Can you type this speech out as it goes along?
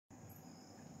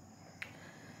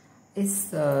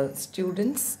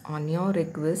Students, on your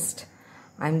request,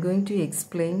 I am going to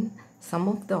explain some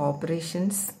of the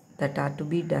operations that are to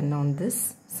be done on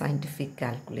this scientific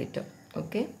calculator.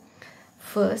 Okay.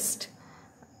 First,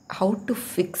 how to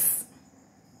fix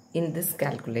in this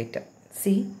calculator.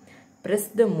 See, press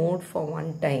the mode for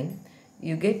one time,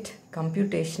 you get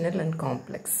computational and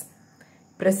complex.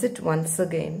 Press it once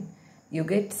again, you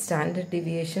get standard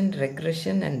deviation,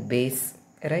 regression and base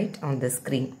right on the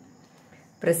screen.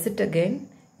 Press it again,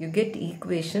 you get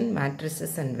equation,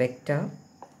 matrices and vector.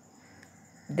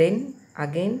 Then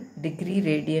again degree,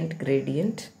 radiant,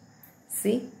 gradient.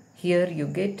 See, here you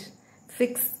get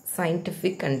fix,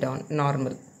 scientific and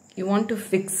normal. You want to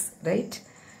fix, right?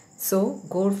 So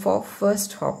go for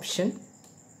first option,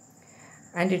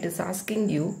 and it is asking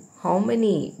you how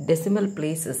many decimal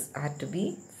places are to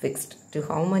be fixed. To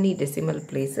how many decimal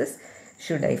places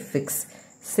should I fix?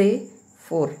 Say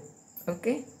 4.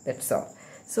 Okay, that's all.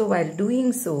 So while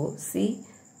doing so, see,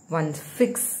 one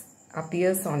fix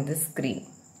appears on the screen.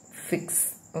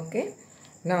 Fix. Okay.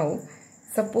 Now,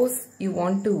 suppose you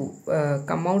want to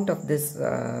come out of this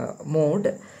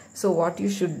mode. So what you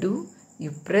should do?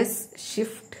 You press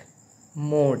shift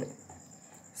mode.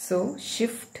 So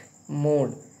shift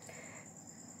mode.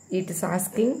 It is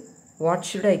asking what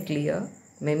should I clear?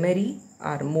 Memory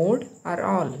or mode or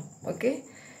all. Okay.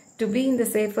 To be in the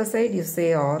safer side, you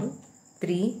say all.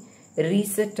 3.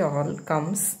 Reset all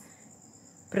comes.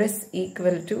 Press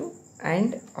equal to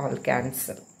and all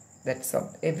cancel. That's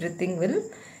all. Everything will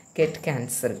get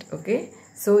cancelled. Okay.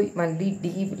 So only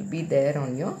D will be there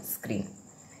on your screen.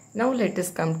 Now let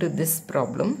us come to this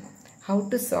problem. How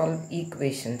to solve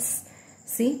equations.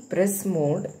 See, press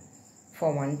mode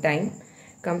for one time.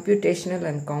 Computational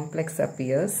and complex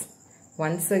appears.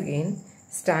 Once again,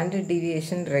 standard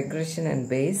deviation, regression and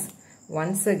base.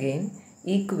 Once again,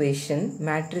 equation,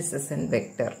 matrices and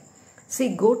vector.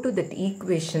 See, go to that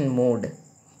equation mode.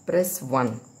 Press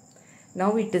 1.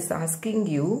 Now it is asking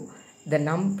you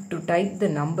to type the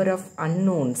number of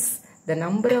unknowns. The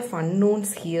number of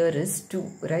unknowns here is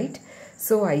 2, right?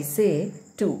 So I say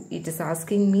 2. It is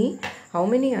asking me how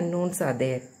many unknowns are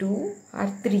there? 2 or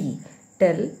 3?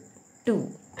 Tell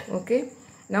 2. Okay.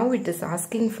 Now it is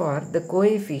asking for the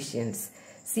coefficients.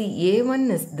 See, A1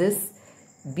 is this,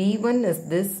 B1 is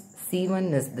this,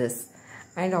 C1 is this.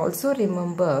 And also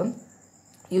remember,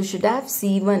 you should have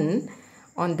C1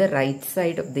 on the right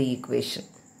side of the equation,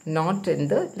 not in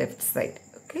the left side.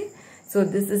 Okay. So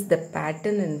this is the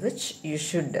pattern in which you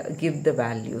should give the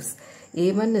values.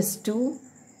 A1 is 2,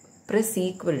 press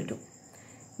equal to.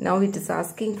 Now it is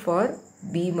asking for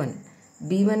B1.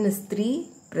 B1 is 3,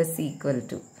 press equal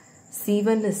to.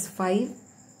 C1 is 5,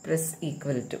 press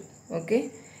equal to. Okay.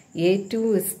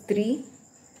 A2 is 3,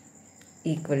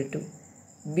 equal to.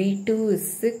 B2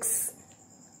 is 6,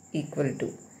 equal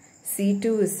to.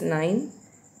 C2 is 9,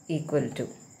 equal to.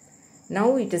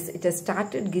 Now it has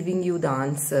started giving you the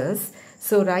answers.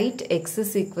 So write x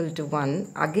is equal to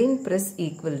 1. Again press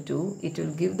equal to. It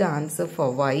will give the answer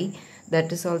for y.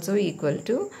 That is also equal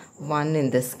to 1 in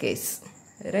this case.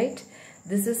 Right?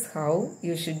 This is how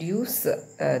you should use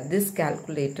this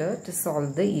calculator to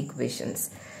solve the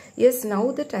equations. Yes,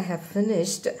 now that I have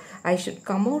finished, I should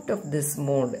come out of this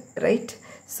mode. Right?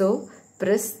 So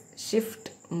press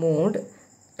shift mode.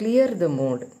 Clear the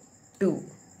mode. 2.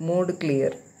 Mode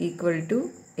clear equal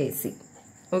to AC.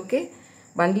 Okay.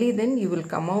 Only then you will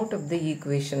come out of the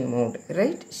equation mode.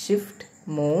 Right. Shift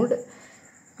mode.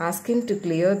 Ask him to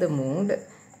clear the mode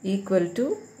equal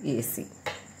to AC.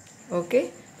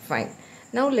 Okay. Fine.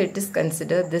 Now let us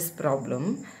consider this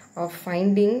problem of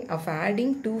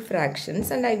adding two fractions,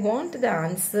 and I want the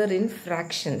answer in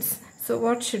fractions. So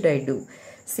what should I do?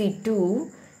 See,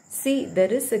 2. See,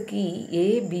 there is a key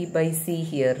A, B by C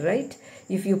here, right?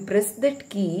 If you press that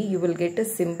key, you will get a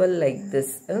symbol like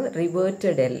this,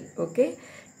 reverted L, okay?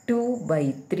 2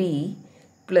 by 3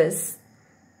 plus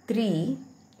 3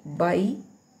 by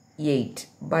 8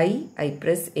 by, I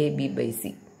press A, B by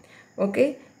C,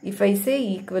 okay? If I say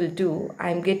equal to, I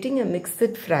am getting a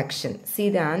mixed fraction. See,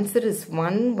 the answer is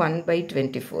 1 by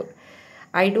 24.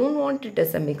 I don't want it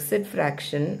as a mixed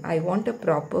fraction. I want a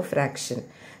proper fraction.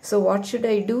 So what should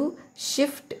I do?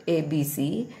 Shift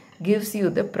ABC gives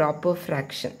you the proper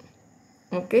fraction.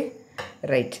 Okay?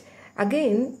 Right.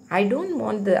 Again, I don't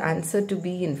want the answer to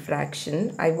be in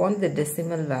fraction. I want the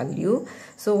decimal value.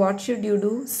 So what should you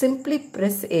do? Simply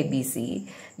press ABC.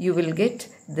 You will get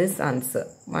this answer,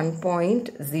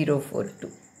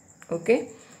 1.042. Okay?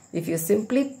 If you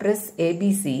simply press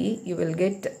ABC, you will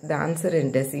get the answer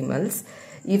in decimals.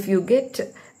 If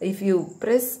you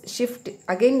press shift,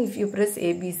 again if you press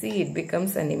ABC, it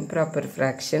becomes an improper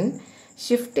fraction.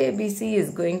 Shift ABC is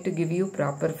going to give you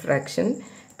proper fraction.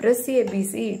 Press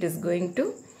ABC, it is going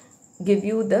to give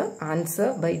you the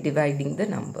answer by dividing the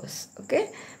numbers.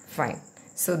 Okay, fine.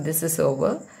 So this is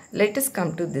over. Let us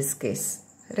come to this case.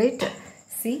 Right?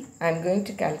 See, I am going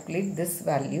to calculate this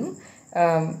value.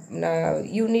 Now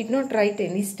you need not write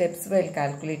any steps while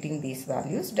calculating these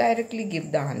values. Directly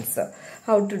give the answer.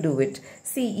 How to do it?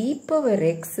 See, e power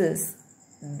x is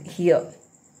here.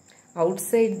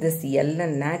 Outside this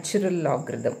ln, natural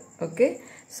logarithm. Okay.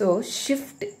 So,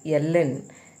 shift ln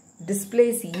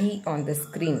displays e on the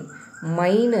screen.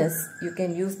 Minus, you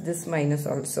can use this minus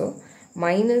also.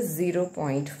 Minus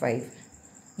 0.5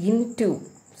 into,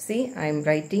 see, I am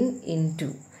writing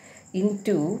into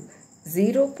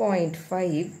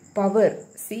 0.5 power.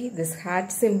 See, this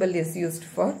hat symbol is used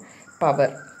for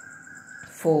power.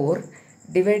 4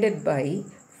 divided by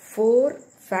 4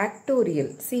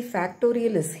 factorial. See,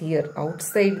 factorial is here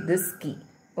outside this key.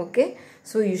 Okay.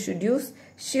 So, you should use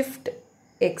shift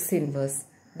x inverse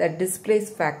that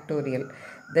displays factorial.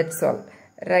 That's all.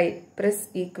 Right. Press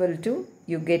equal to,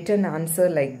 you get an answer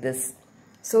like this.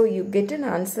 So, you get an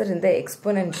answer in the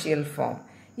exponential form.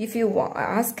 If you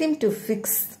ask him to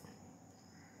fix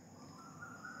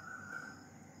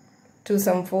to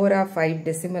some 4 or 5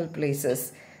 decimal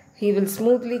places, he will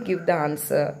smoothly give the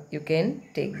answer. You can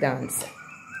take the answer.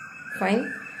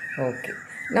 Fine? Okay.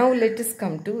 Now, let us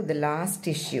come to the last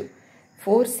issue.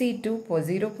 4C2 for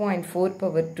 0.4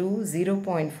 power 2,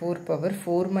 0.4 power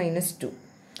 4 minus 2.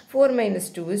 4 minus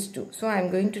 2 is 2. So, I am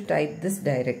going to type this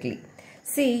directly.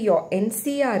 See, your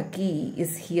NCR key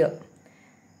is here.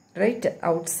 Right?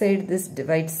 Outside this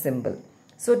divide symbol.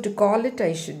 So, to call it,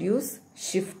 I should use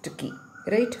shift key.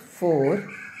 Right? 4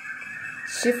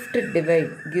 shift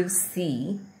divide gives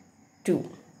C 2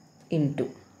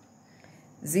 into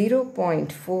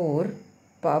 0.4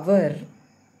 power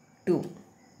 2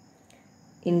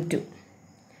 into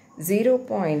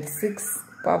 0.6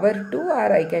 power 2,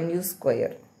 or I can use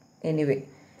square anyway,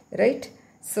 right?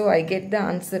 So I get the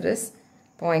answer is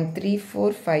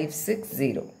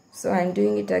 0.34560. So I am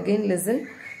doing it again. Listen,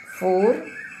 4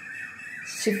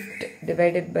 shift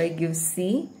divided by gives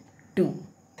C 2,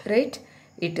 right?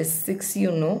 It is 6,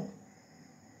 you know,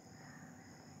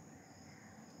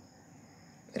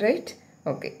 right?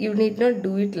 Okay, you need not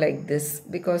do it like this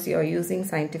because you are using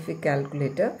scientific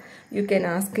calculator. You can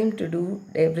ask him to do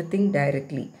everything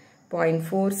directly.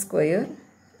 0.4 square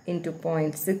into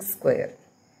 0.6 square,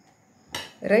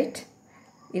 right?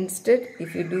 Instead,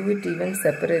 if you do it even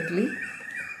separately,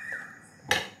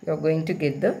 you are going to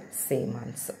get the same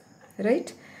answer,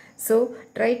 right? So,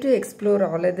 try to explore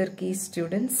all other keys,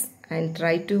 students, and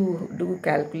try to do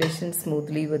calculations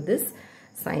smoothly with this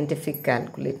scientific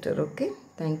calculator, okay?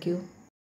 Thank you.